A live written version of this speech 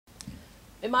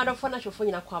Me mother for natural for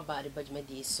you na bad but me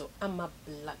dey so I'm a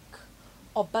black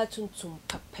obatuntum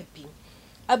papabi.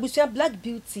 Abusia black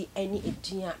beauty any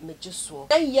edina me just so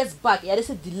 10 years back ya dey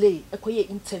say delay ekoye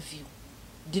interview.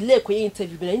 Delay ekoye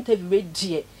interview but interview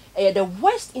ready the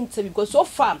worst interview because so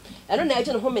far I don't know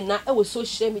agent home na e was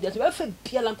social media so we fa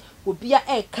bialam obi a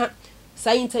e ka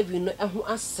say interview no ho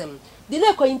asem.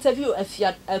 Delay ko interview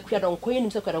afia akuadon ko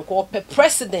yenim se akuadon ko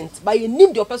president by you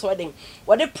nim the person wedding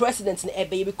what the president na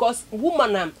ebe because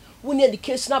woman am we need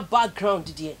educational background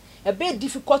there a bit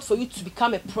difficult for you to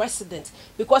become a president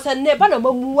because I never na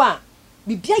mamu a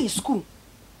bibia yi school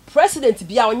president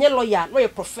bia onye lawyer no ye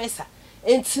professor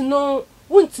enti no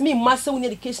wuntimi massa we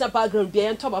need educational background bia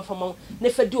en top afama na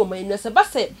fedi o man na se ba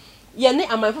se ye ne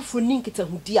amanfofo ninkita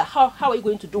hudi a how are you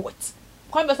going to do it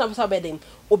conversation for bedem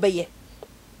obeye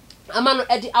amano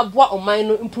edi aboa oman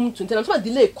no impum tunte na so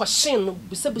delay question no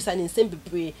busabusa ne nsem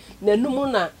bebre na numu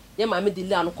na ye ma me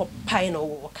delay an ko pai no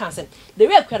wo kan se the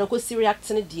way akwa ko si react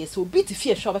ne de so bi ti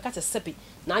fie sho be ka te sebi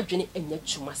na adwene anya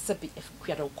twuma sebi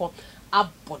akwa ko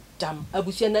abodam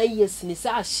abusia na yes ni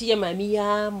sa ahye ma mi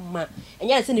ya ma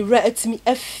enya se ni ra atimi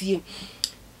afie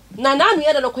na anu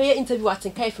ye da no koye interview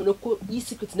atenka ife no ko yi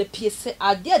secret na piece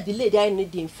ade delay dey no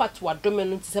dey in fact wa dome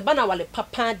no se ba na wale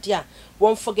papa dia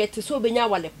won forget so obenya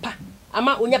wale pa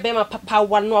ama onya be ma papa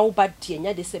wa no awu ba dia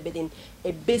nya de se bedin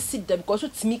e besi dem because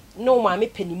utimi no ma me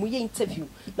panimu ye interview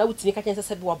na utimi ka chense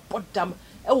se be wa bodam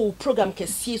e wo program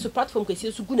kesi so platform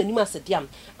kesi so gu na nima asediam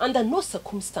under no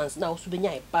circumstance na so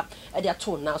benya e ba e de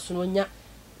ato na so no nya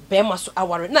bema so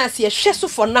aware na se hwe so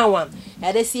for now am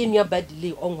e dey se enua bad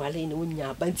delay onwale ne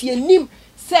wonya ba nti enim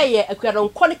say ye akuadon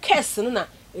kon case no na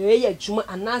e ya adwuma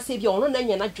anase bia ono na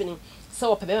nya na dwene se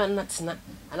wo pebema na tena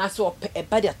anase wo e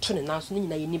bad ato ne na so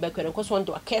nyina ye ni ba akuadon ko so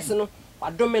ndo case no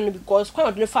wadome no because kwa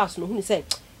wadone fast no huni say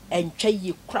entwa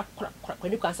ye kra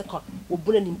kwani kwa se ko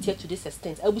obuna nim tie to this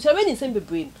extent abusa we ni nsem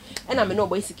bebre e na me no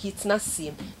boy Siki tena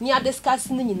sim ni a discuss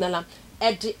ni nyina la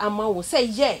e de ama wo say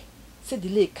ye se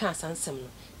delay kan sansem no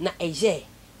na eje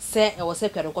se e wo se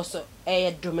kwaro ko so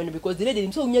e domain because the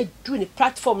lady so nya do the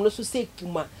platform no so say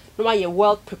kuma no ma ye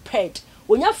well prepared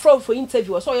onya from for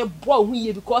interview so ye boa hu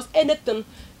ye because anything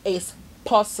is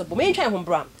possible me try hom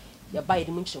bram ya buy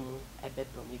the munchemu e be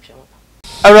bro me twa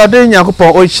awrade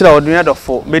nyakopon o hira odua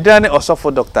dofo medane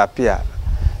osofo Dr. Pia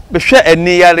be hwe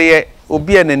ani yare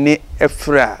obi anani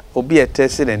afra obi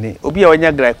etese nani obi a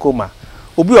onya glaucoma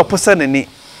obi oposa nani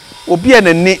obi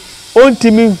anani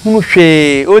ontimi hunu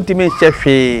hwe ontimi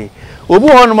hwe obi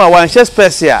hono ma wan hwe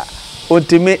special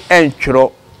ontimi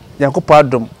entwro yakopon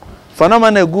adom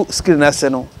fanama na egu screen na se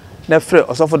no na frɛ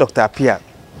osofo Dr. Pia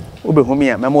obehumi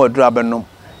a mema oduru abenom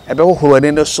ebe hohoro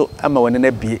ne no so ama wone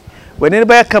na bie wone ne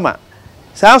ba kama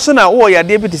sanso na wo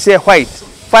yade bi te say white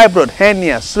fibroid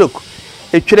hernia stroke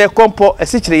etwere kompo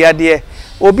esikyire yade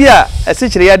obi a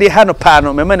esikyire yade ha no pa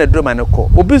no mema na duro ma ne ko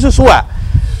obi susu a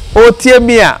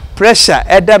otiemia pressure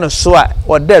eda no so a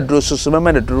oda duro susu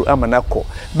mema na duro ama na ko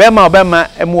bema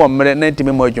emu omre na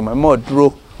ntimi mo adwuma ma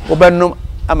oduro obenum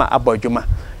ama abodwuma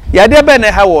yade be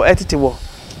na ha wo etete wo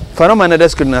fanoma na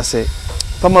desk na say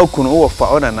fama ukunu wo fa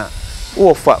onana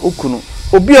wo fa ukunu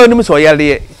obi a onim so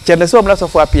yare chene se omla so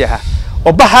fo apia ha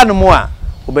oba hanumu a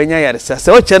obenya yaresa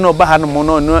se o che no oba hanumu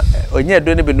no onye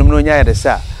do ne benum no onya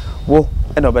yaresa wo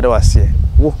e na obeda wase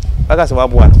wo aka se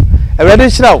wabo ano ewrede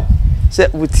hirawo se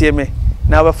wutie me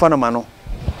na oba fa no ma no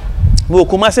wo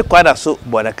kuma se kwada so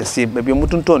boda kase bebi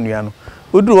mutunto nua no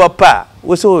odu wo pa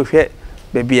wo se wo hwe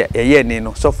bebi ye ni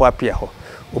no so fo apia ho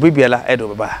obi biala edo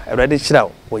baba ewrede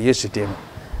hirawo wo Yesu dem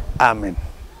amen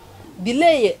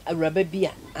delay awraba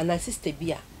bia ana sister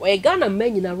bia we Ghana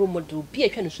man nyina role model bia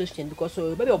twa no social because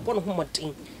so baby obo no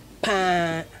homoden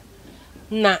pa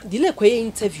na delay koye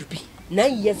interview bi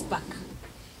 9 years back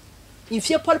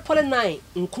if you pol 9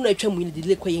 nkunu atwa mu ni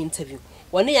delay koye interview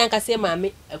woni yanka se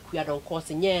maame akuadon course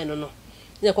nye no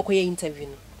ne kokoye interview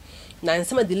no na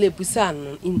nsema delay busa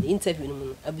no interview no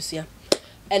mu abusia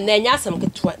ena nya asam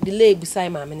ketwa delay busa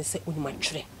maame ne se onima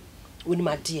twere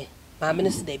onima de maame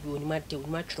ne se da bi onima de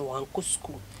onima twere wan ko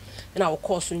school na wo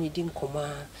course ni din koma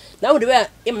na wo de be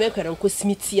e me kwere nko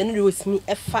smith ye no de wo smi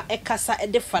efa ekasa e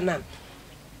de fa na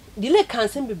delay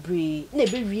kansen bebre na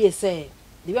be wie se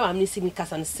de be maame ne simi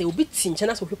kasa ne se obi tinche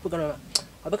na so hwe program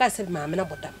obeka se maame na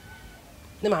bodam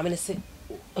na maame ne se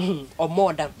o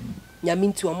modam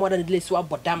nyaminti o modam delay so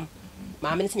abodam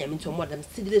maame ne se nyaminti o modam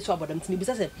se delay so abodam timi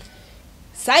bisa se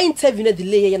sa interview na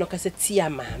delay ye no kasa tia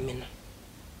maame no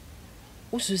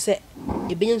usu se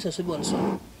e benyen so bi on so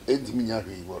Ediminya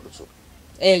hwe wo so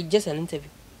just an interview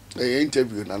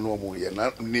interview na no mo ye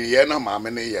na ni ye na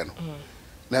maame ne ye no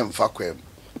na mfa kwam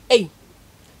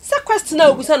sa question na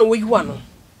ogusa no wo yiwa no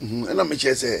And I make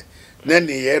say,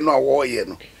 Nanny, ye no war ye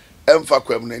no. Emfa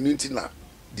kwem na nti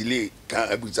delay can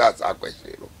abusas our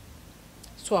question.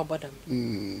 So about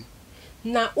them.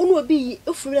 Na unu be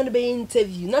if we be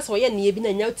interview, na so ye na bi na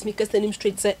nya utimi kasa nim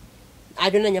straight say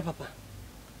I don't know papa.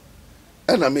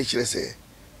 And I make sure say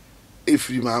if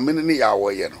you ma me ne ya wo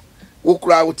ye no. Wo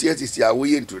kura wo tie tisi a wo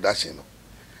ye introduction no.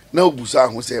 Na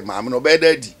obusa ho say ma me no be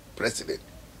daddy president.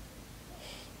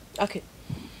 Okay.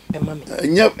 Be mama.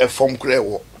 Nya e form kura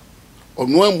wo.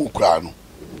 Onu amu kura no.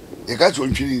 E ka so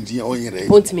ntwiri ntin onyere.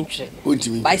 Ontimi ntwire.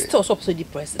 Ontimi. But still so the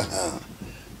president.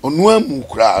 Onu amu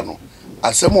kura no.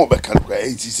 Asem obeka kura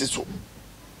entisi so.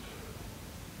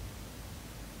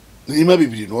 Ni ma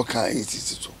bibiri no ka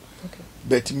entisi so. Okay.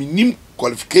 But minim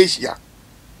qualification.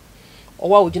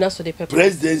 Owa ojina so the paper.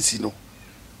 Presidency no.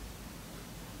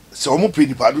 So mo pe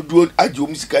nipa do ajo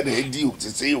mu sika na edi o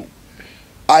tese o.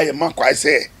 Aye ma kwai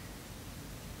say.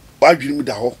 Wa dwiri mu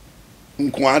da ho.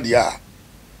 Nko ade a.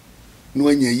 No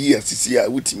anya yi asisi a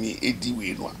wutimi edi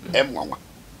we no a. Emwanwa.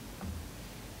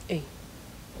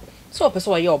 So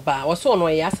person why oba wo so no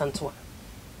ye asanto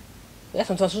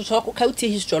so ka utie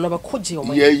history no ba koje o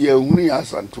man ye hunu ya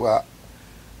asanto a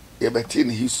ye beti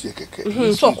ne history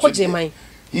keke so koje man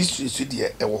history so de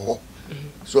e wo ho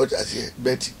so just say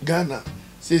bet Ghana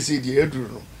say de eduru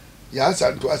no ya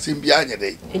asanto asem bi anya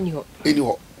dai eni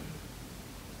ho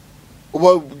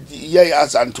obo ye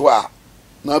asanto a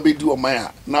na be di o man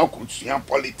a na kusuya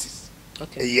politics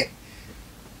okay ye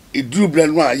eduru bra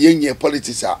no a ye nye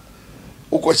politics a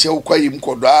ukoche ukwayim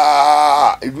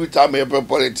koda edu time e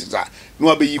politics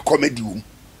no be comedy wum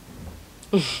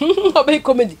obe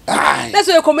comedy that's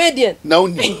why a comedian now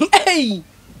ni hey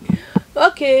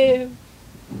okay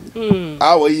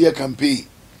our year campaign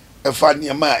e fa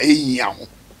niam a ehia ho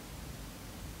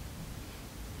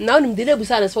now nim de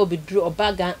lebusa na so be dru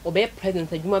obaga obe president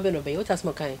adwuma be no be what as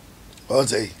makan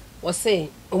o say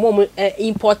omom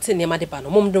import ne ma de ba no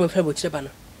mom do me fra bo kire ba no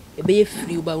e be ye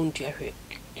free uba untu ahwe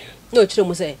no kire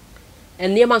mu say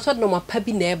enne ma so de no ma pa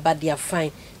bi na e ba dia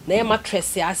fine na e ma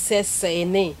tress access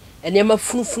ne enne ma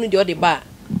funufunu de o de ba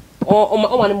o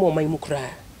ma ne mo man mu kura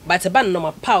but ba no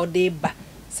ma pa o de ba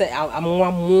say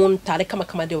amwa mon tare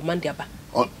kama de o man de ba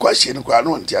question ko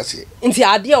no nti ase nti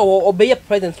ade o be ye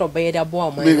president no be ye de abo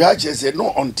o man me ga che say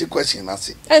no onti question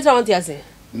ase e say nti ase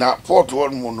na port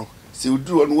one mo no se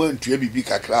uduru no wantua bibi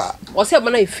kakra o say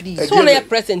man na free so na ye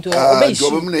president o be issue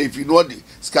job me na ifi no de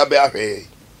ska be ahwe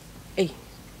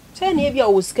say na e bia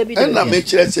o ska bi de na me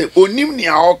kire say onim ni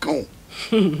a okan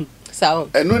sao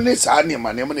eno ne sa ne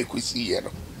ma na kusi ye no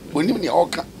onim ni a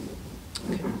okan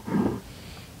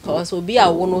so be a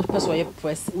one person ye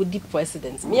with the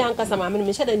president me ankasa ma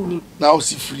me shada ni na o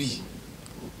si free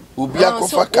obi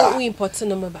akofa ka so we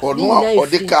important no ba ono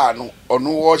ode ka no ono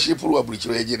worship ru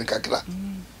aburichiro ye ne kakra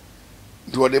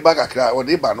do de ba kakra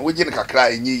ode ba no wo je ne kakra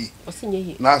enyi o si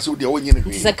nyi na so de wo nyi ne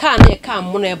hwe se ka na ye ka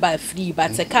mo na e ba free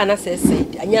but se ka na say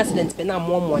anya accident be na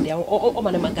mo de o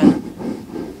ma ne magana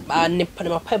ba ne pa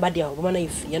ma pa ba de o ma na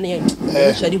free na ye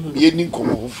shadi hu ye ni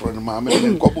komo ho fro no ma me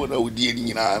nkobo na odi eni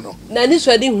nyina no na ni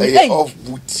shadi hu off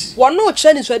boot wo no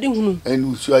kire ni shadi hu no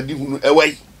enu shadi hu no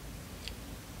ewai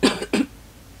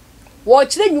wo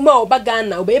kire nyuma o ba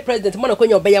Ghana o be president mo na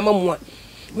kwanya o be ya mamu a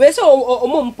we say o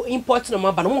mo import no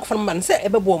ma ba no mo fa no ba say e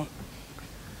be bom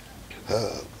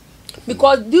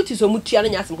because duty so mutua na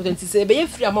nya asem ko nti say be ye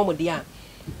free amamu de a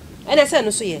ene say no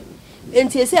so ye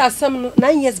enti say asem no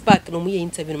 9 years back no mo ye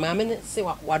interview ma me say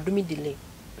wa do me delay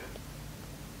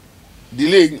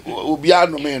obi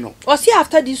anu me no o see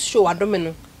after this show wa do me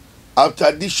no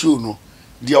after this show no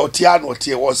the otia no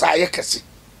tie was aye kese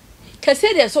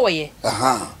de so ye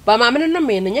ba ma me no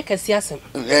me no nya kese asem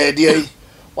de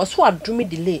o so ado me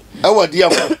delay e wa de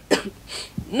am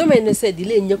no me no say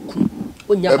delay nya kunu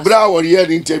onya ba bra wo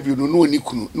ye interview no oni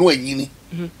kunu no anyini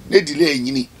ne delay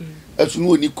anyini asu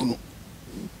no oni kunu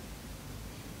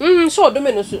so do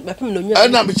me no so ba pem no nya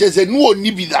na me che say no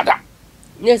oni bi dada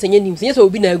yes nya nim say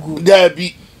obi na agu da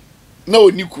bi na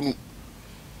oni kunu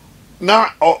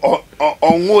na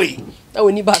onwoi na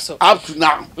oni ba so up to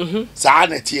now sa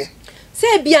na tie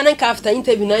say bia na after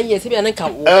interview 9 years bia na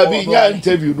wo bi nya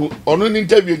interview no ono ni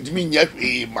interview ntimi nya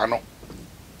hwe ma no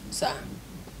sa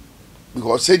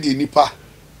because say the nipa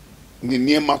ni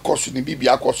niema koso ni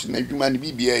bibia koso na adwuma ni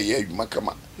bibia ye adwuma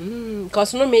kama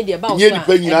cause no media ba nye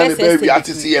nipa nyina na ba wi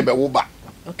atese ye be wo ba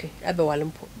okay abe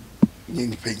walempo nye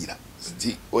nipa nyina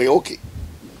sti o ye okay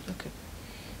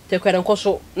te kwere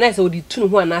nkoso na say odi tunu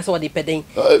ho ana say odi peden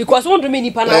because won do me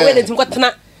nipa na we dem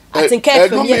kwatena atinka e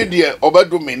no media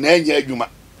obedo me na nya adwuma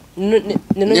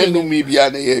ne no mi bia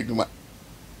na ye adwuma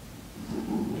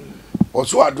o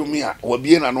so adumi a wo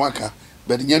bie na no aka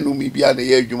but nya no mi bia na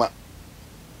ye adwuma.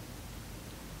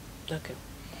 Okay.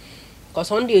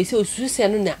 Because one day you say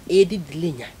osusu no na e di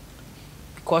delay nya.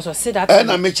 Because I said that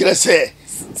na me kire say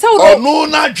no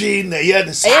na dwe na ye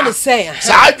ne sa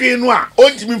sa dwe no a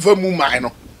ontimi fa mu man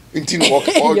no nti no work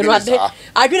for you sa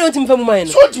adwe na ontimi fa mu man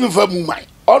no so ontimi fa mu man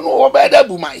ono wo be da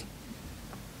bu man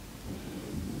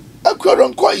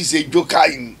akwaron ko is a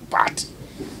joker in party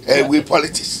we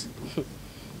politics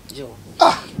jo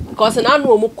because na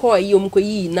no mu ko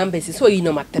yi numbers so yi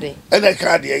number 3 na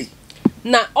ka de yi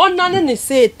na onane ne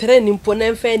say 3 ni mpo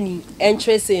na mfa ni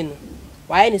interest no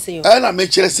why ni say yo na me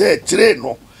kire say 3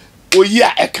 no oyi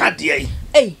a eka de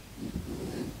yi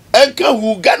enka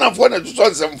hu Ghana for na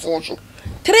so semfo so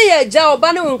 3 year ja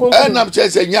oba ne wonkonko na me kire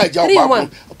say nya ja oba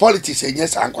politics enya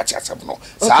sa nkwacha asem no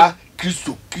sa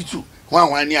Kristo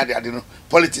wan ni ade no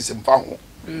politics mfa ho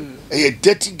a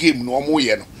dirty game no omo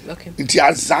ye no nti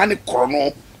azane koro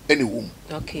no ene wom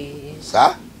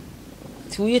sa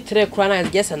to you 3 krona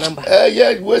is just a number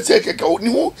yeah we say keke ni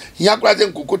hu ya kwate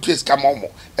nkokotu eska momo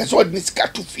so ni ska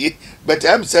to fie but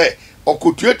am say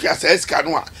okotuatu asa eska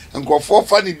no a nkofo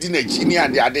fa ni di na chi ni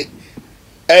ade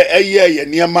ye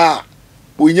niema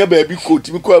onya ba bi ko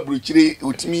timi ko abruchire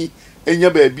otimi enya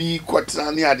ba bi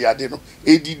kwatena ni ade no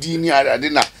edidi ni ade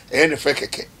na ne fe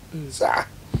keke sa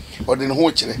odi ne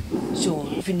ho kire so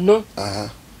if you know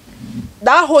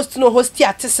that host no hosti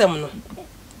atesem no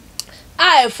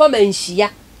I for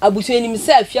manhia abusu enim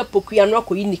se afia pokua no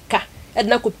akoyi nika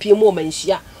edna kopie mu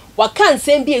manhia waka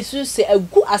nsem bi esu se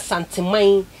agu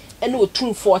asanteman ene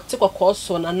otumfo te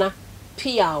kokoso nana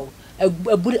piao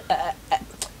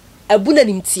abuna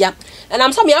nimtia and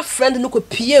am some your friend no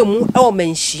kopie mu e o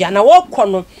manhia na wo kɔ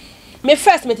no me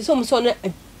first me te so so no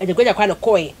agagwaja kwa na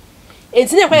kɔe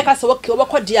entini akwa ka se wo ke wo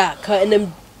kɔ dia ka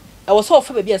enam I was all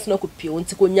for baby and snow pio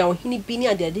until go now. He need be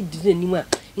there did anymore.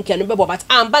 In can remember, but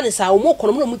I'm banisa or more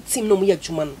common team no more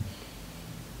human.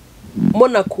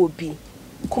 Monaco be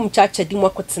Kumchacha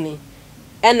Dimokotini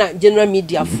and general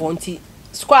media fonty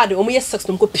squad or mere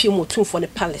sexton go pio tune for the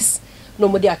palace. No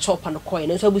more their chop on the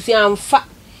coin. And so we say I'm fat.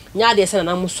 Nyade and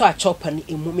I'm so a chop and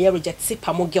a mere reject sip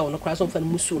a mogel on the cross of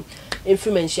Musu.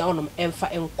 Information on them and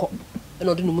fat and cop and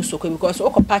not the Musu because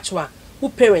Oko Patchwa. Who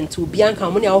parent will be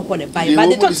uncommon or when buy but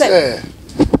they don't say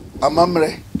a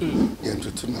mamre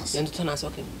yentutunas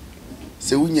okay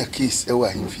se unya case e wa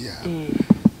himfia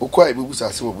o kwa e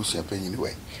bebusa se obusu apanyi ni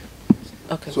we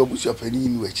okay so obusu apanyi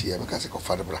ni we chi e beka se ko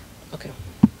fada bra okay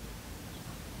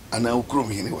ana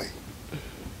ukrom hini we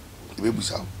e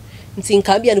bebusa nti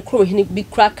nka bia ne krom hini bi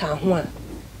kra ka ho a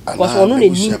because onu ne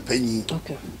ni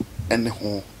okay ene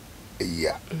ho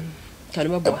eya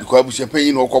Kanimabo because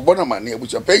abusuapanyin no okobona mane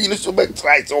abusuapanyin so be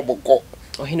try so boko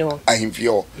ohine o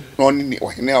ahimfio no ni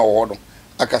ohine awo no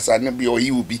akasa ne bi oyi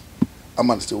ubi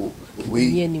aman so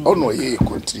we ono ye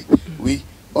country we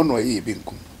ono ye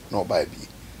benkum no ba bi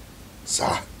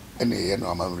sa ene ye no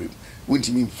amamre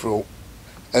wuntimi mfro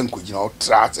enkogina o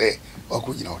tra se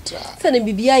okogina o tra se ne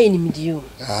bibia ye nimdio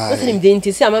o se nimde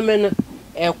ntisi amamre no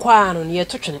kwa no ye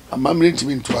totwene amamre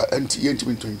ntimi ntoa anti ye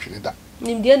ntimi ntwentwene da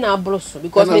nimde na abroso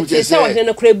because me say o hene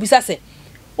no kra busa se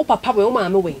o papa we o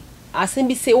maame we asem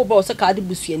bi say o ba o se ka de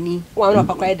busuani o anu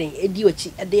papa kra den edi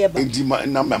ochi ede e ba edi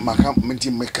na maka menti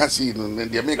mekasi no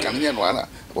de me kan ne no ara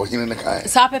o hene ne kai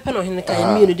sa pepe no hene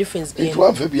kai me no difference be it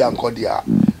wa fa bi ankodi a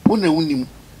wona wunim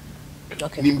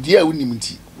okay nimde a wunim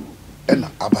nti na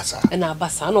abasa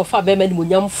na fa be ma ni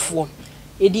monyamfo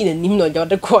edi na nim no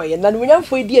de koye na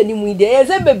monyamfo edi anim ide e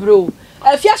ze bebro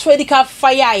afia so edi ka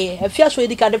fire afia so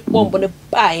edi ka de bomb ne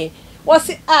bae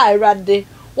wose arade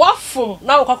wafum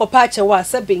na wakwa ache wa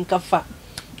sebe nka fa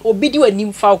obidi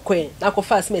wanim fa kwen na ko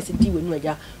fa smes di wanu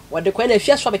aja wode kwen na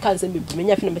afia so be kan sem bebu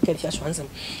menya fi na meka afia so ansem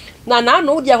na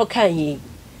no dia ko kan yi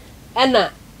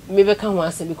ena me be kan ho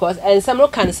ansem because and some no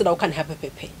kan say that can have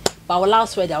pepe but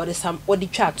last word that some odi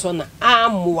twa to na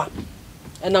amwa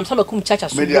and am some Kumchacha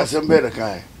so me assemble the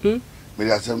kan me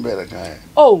assemble the kan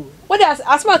oh what does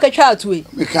asma ka twa to we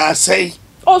me can say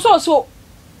oh so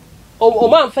o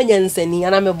man fa nyansani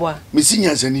ana meboa me si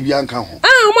nyansani bi anka ho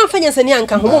o man fa nyansani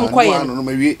anka ho mom kwaye no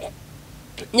mawie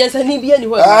nyansani bi ani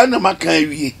ho na makan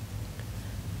wie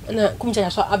na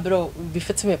Kumchacha so abro bi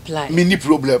fit me apply me ni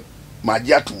problem ma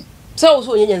giato so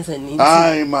nyansani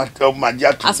ai ma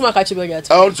giato asma ka chibe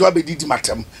giato o so abedi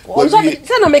matam wa wie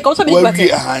se na me ka so abedi matam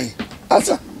ai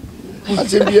asa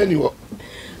bi ani ho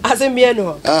Azembia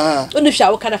no. Onu hwa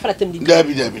wo kana fara tem di.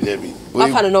 Dabi.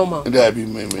 Afa no normal. Dabi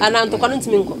me. Ana ntokwa no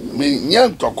ntimi nko. Me nya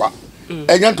ntokwa.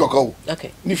 Enya ntokwa wo.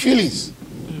 Okay. Ni feelings.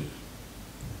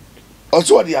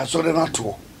 Also what ya so na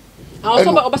to.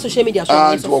 Also ba social media so.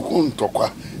 To ko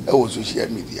ntokwa e wo social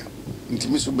media.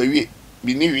 Ntimi so ba wie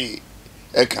bi ni wie.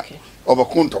 eka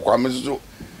obako ntokwa mezo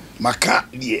maka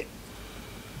de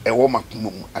ewo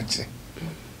makomum ache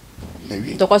na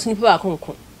wi ntokwa so nipa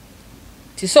akonko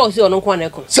ti so si ono nko na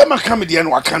ekon se maka me de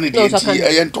no aka ne de ti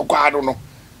eye ntokwa ado no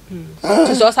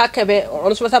ti so sa kebe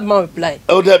ono so sa ma reply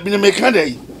o da bi ne me ka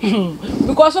dey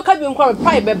because so ka bi nko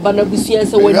reply be ba na busuan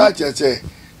se wani ya che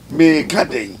me ka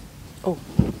dey oh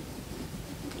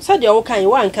so de o kan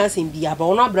wa nkan sem bia ba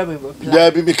ono abra be reply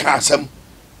da bi me ka asem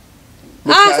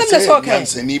sem le so kan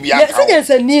yansani bi aka yes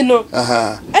yansani no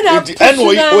and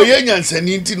oye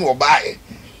yansani nti no bae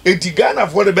enti Ghana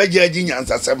for the beje agi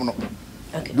nyansasem no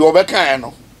okay do obeka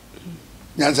no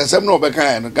nyansasem no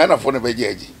obeka no Ghana for the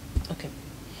beje agi okay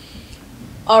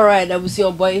all right I will see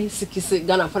your boy Siki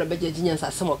Ghana for the beje agi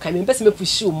nyansasem o kan me pese me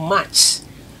push you match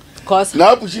cause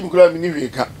na push me kula me ni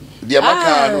weka de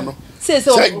maka no say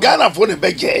Ghana for the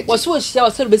beje was so share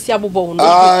was so be see abobo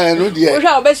no no de o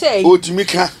sha obe say otimi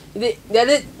ka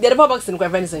the box in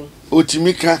quite anything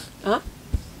otimi ka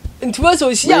nti was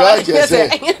so share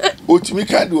otimi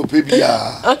ka de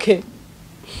opebia okay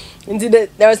indeed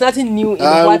there was nothing new in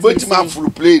what we man full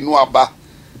play no aba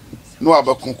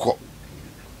konko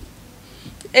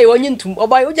eh wonyi ntum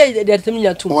oba o je de tem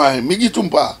nya tum why migi tum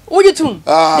pa o je tum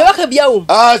de waka bia wo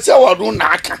se wadu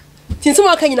na aka tinso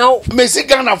aka nyina wo me si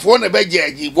Ghana fo na be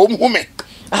jeji bo mhume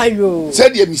ayo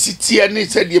said ye mi si tie ni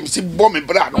said ye mi si bo me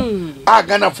bra no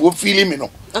Ghana fo feel me no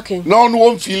okay no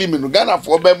won feel me no Ghana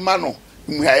fo be ma no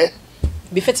mhaye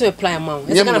be fit to apply amount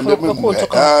let's Ghana fo ko to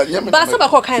ba sa ba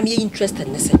ko kan me interested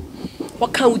ne se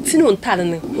what can we tin on tale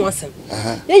ne ho asem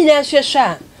ye nyina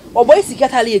hwehwe Oboy Siki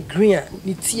atale green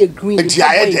ni tie green nti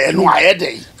ayede no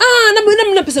ayede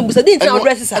na pese busa dey nti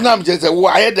address sa na me say wo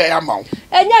ayede amaw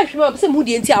enya hwema pese mu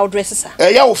dey nti address sa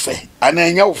eya wo fe ana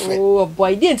enya wo fe oh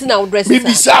boy dey nti na address sa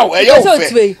bibi sa eya wo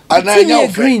fe ana enya wo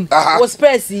fe was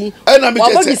pressy na me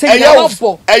say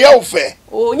eya wo fe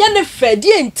oh nya ne fe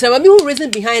dey nti ma me who reason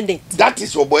behind it that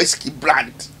is Oboy Siki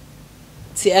brand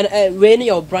see when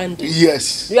your brand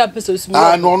yes you are pese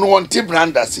small no want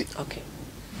brand as okay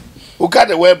uka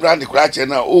the web brand kura che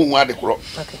na ohun ade kuro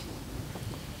okay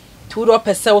to do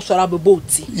pese wo sora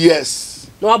beboti yes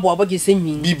no abo gi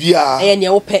senyin bibia e ne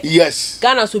wo pe yes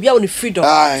Ghana so bia wo ni freedom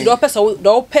to do pese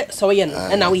do pe so ye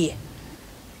no e na wo ye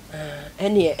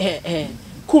ene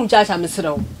Kumchacha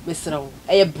mesrawo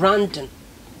e branding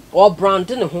or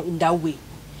branding ho in that way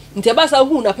nti ba sa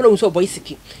hu na pe no so Oboy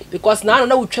Siki because na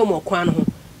wo twam okwan no ho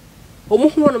omo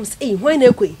hu no say hwan na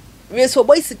ekwe we so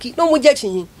Oboy Siki no mo je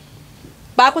chin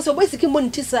ba ko so Oboy Siki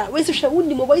monitisa we se hwe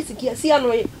wundi mo Oboy Siki asi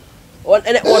ano ye on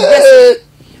dress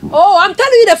oh I'm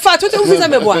telling you the fact what you say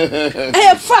me boy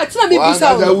eh fact na me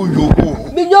bisa wo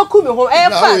me nyoku me ho eh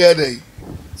fact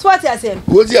so what you say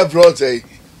what you brought say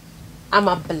I'm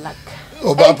a black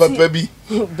oba papa bi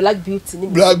black beauty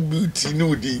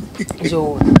no di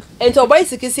jo enti Oboy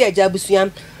Siki se aja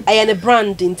busuan aye ne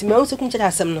brand nti me so Kumchacha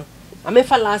asem no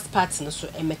amefa last part no so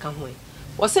emeka ho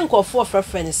wo se nkofo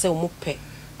friend se wo pe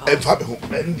fa be ho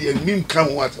ndi mim ka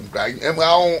ho asem kran ma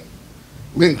ho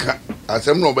minka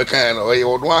asem no be kan na oye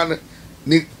wodo an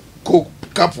ni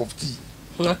cup of tea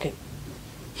okay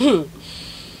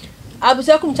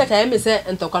abusa Kumchacha me se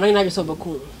ntokwa no na je so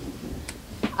beku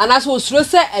anaso osuro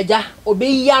se aja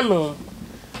obeya no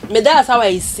me that's how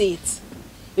I see it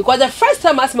because the first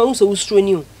time as ma so usuro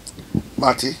ni o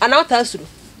mati ana otasuro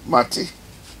mati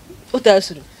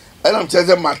otasuro and I'm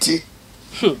telling mati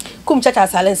Kumchacha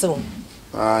silence o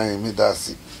ai me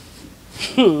dasi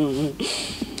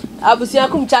abusia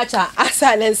Kumchacha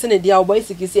silence ne dia Oboy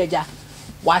Siki se aja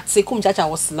wate Kumchacha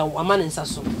wasla amane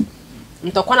nsaso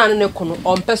ntokwa na ne kono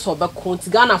ompeso obeko nti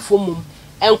Ghana fo mum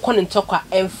enko ne ntokwa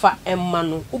emfa emma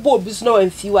no ubo obi so na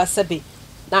wanfi wasebe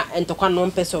na ntokwa no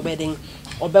ompeso obeden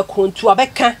obeko ntu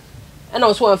abeka na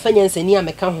wo so wanfa nyansani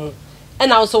ameka ho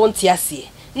na wo so wonte ase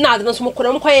na ade no so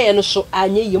mokora mkoye no so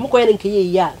anye ye mkoye ne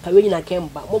nkeye ye a ka we nyina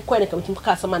kemba mkoye ne kamtim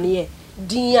ka asama ne ye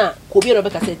din a ko bi no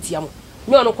beka setia mo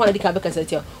me ono kwa na dika beka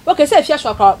setia wo ke se afia so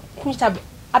akwa Kumchacha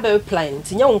abe reply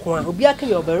nti nya wonko a obi aka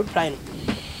ye obe reply no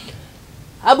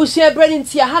abusia branding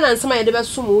tia hana nsema ye de be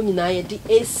so mo nyina ye de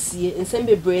esie nsem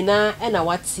bebre na na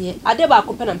wate ade ba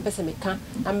ko pe na mpese meka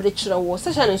na mre kire wo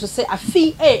session nso se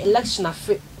afi election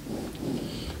afi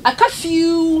aka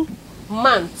few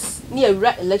months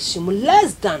near election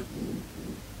less than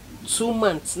 2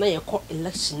 months na ye ko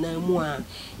election na mu a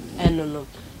eno no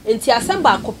enti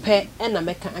asamba ko pe na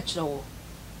meka a kire wo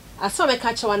asamba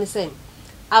meka kire wane se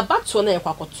abato na ye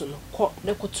kwakoto no ko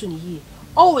ne koto ni yi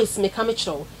always make a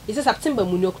mitchell. It's September,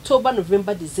 October,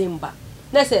 November, December.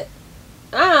 Let's say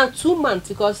 2 months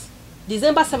because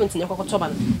December 17th,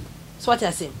 October. So what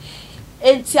I say.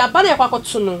 And Tiabana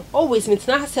Quacotuno always means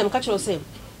na same catch or same.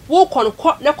 wo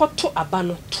konko na koto aba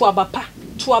no to aba pa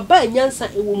to aba nyansa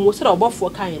ewo mu se da obofo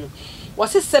kan no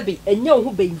wose sebe enya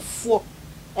ho bemfo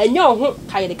enya ho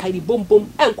kayire bombom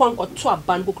enkonko to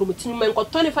aba no kokromitinu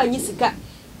menkoto ne fa nyisika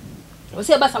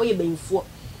wose ba sa wo ye bemfo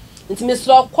nti me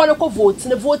so ko ne ko vote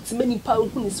me nipa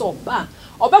hu ni se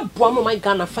oba boa mo my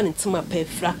Ghana fa ne tima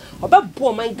pefra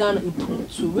boa my Ghana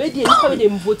improve we dey nipa we dey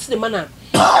vote de mana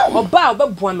oba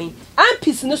boa me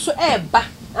ampis ne so eba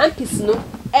ampis no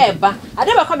eba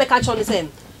ade ba kwa me ka cho ne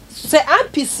se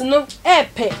ampis no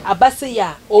epe abase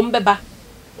ya ombeba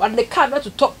what the car to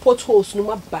top potholes no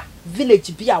maba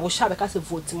village bi a wo sha be ka se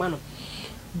vote man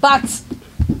but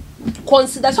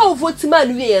consider so vote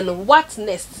man we no what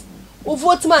next o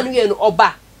vote man we no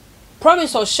oba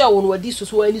promise or share on what this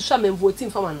so any so men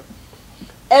voting for man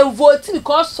and vote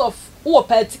because of who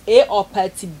party A or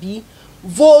party B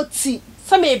vote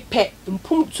some pe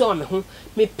mpumtu am ho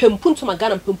me pempuntu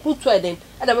magana mpumtu eden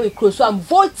and I'm close so I'm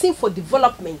voting for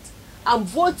development, I'm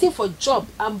voting for job,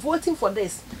 I'm voting for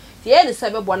this the end is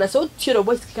na so tiro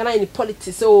boys kana in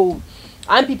politics so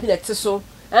I'm people that so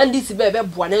and this be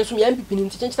boana so me MPP ni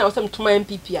change na wasam to my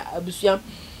MPP abusua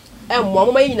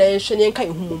mo ma yina yenhwe ne nka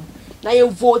ehumum na ye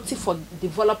vote for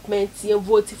development, ye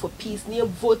vote for peace, ye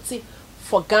vote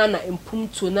for Ghana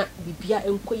mpumtu na bibia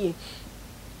enkoye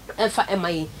enfa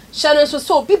emaye shano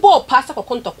so bi bo pass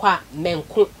akokonto kwa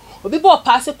menko obi bo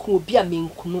pass ko obi a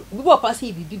menku obi bo pass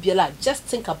bibia la just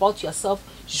think about yourself,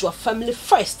 your family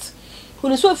first.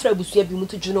 When so afra busua bi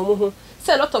mutu djuno mo ho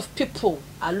say a lot of people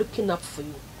are looking up for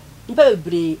you mba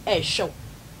bre show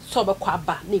so be kwa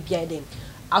ba na bia dem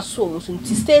aso so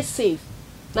to stay safe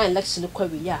na election kwa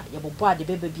we ya bobo ade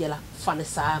bebe biela fa ne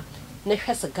saa na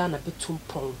hwese Ghana betum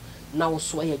pon na wo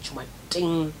so ya djuma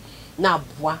den na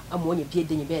aboa amonye bie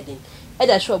den be den e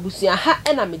da show busua ha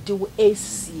e na me de wo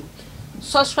AC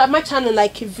subscribe my channel,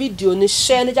 like video ni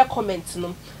share ni ja comment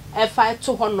no e fa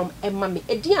to honom e ma me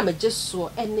e din am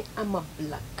jeso ene ama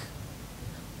black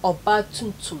oba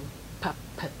tuntum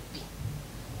papa bi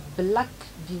black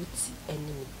beauty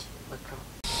enemy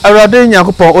background awrade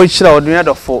nyakopon o hira odua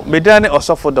dofo medane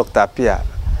osofo Dr. Pia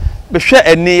behwe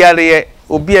eni yare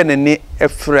obi enani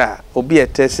efra obi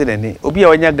etese nani obi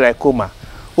awanya glaucoma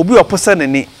obi oposa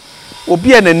nani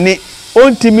obi enani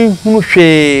ontimi hunu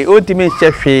hwe ontimi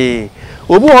hwehwe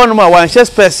obi hono ma wan hwe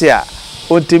special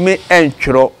ontimi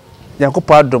entwro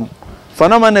nyakopon adom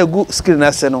fanama na egu screen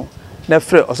ase no na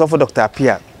frɛ osofo Dr.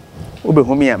 Pia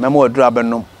obehumi a mema oduru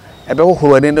abenom ebe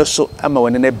hohoro ne no so ama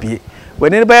wone na bie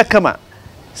wone ne ba kama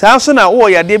sanso na wo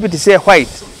yade bi te say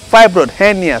white fibroid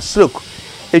hernia stroke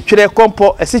etwere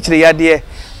kompo esikyire yade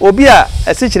obi a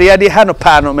esikyire yade ha no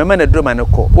pa no mema na duro ma ne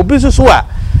ko obi so a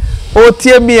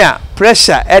otie mi a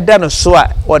pressure eda no so a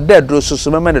oda duro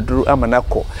so mema na duro ama na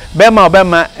ko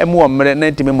bema emu omre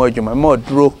na ntimi mo adwuma ma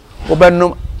oduro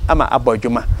obenom ama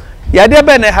abodwuma yade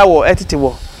be na ha wo etete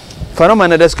wo fanoma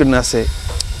na desk na say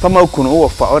fama ukunu wo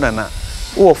fa onana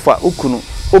wo fa ukunu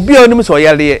obi a onim so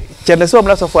yare kyene se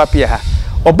omla sofo apia ha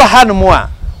oba ha no mo a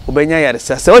obenya yare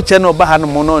sa se o kye no oba ha no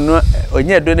mo no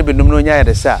onya edo ne benum no onya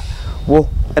yare sa wo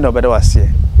e na obeda wase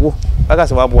wo aka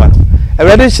se wabo ano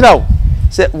ewrede hirawo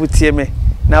se wutie me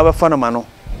na oba fa no ma no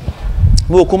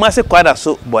wo kuma se kwada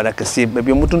so boda kase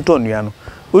bebi mutunto nua no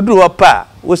odu wo pa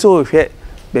wo se wo hwe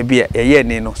bebi ye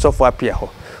ni no sofo apia ho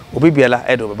obi biala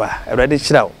edo baba ewrede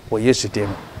hirawo wo Yesu dem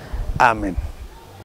amen.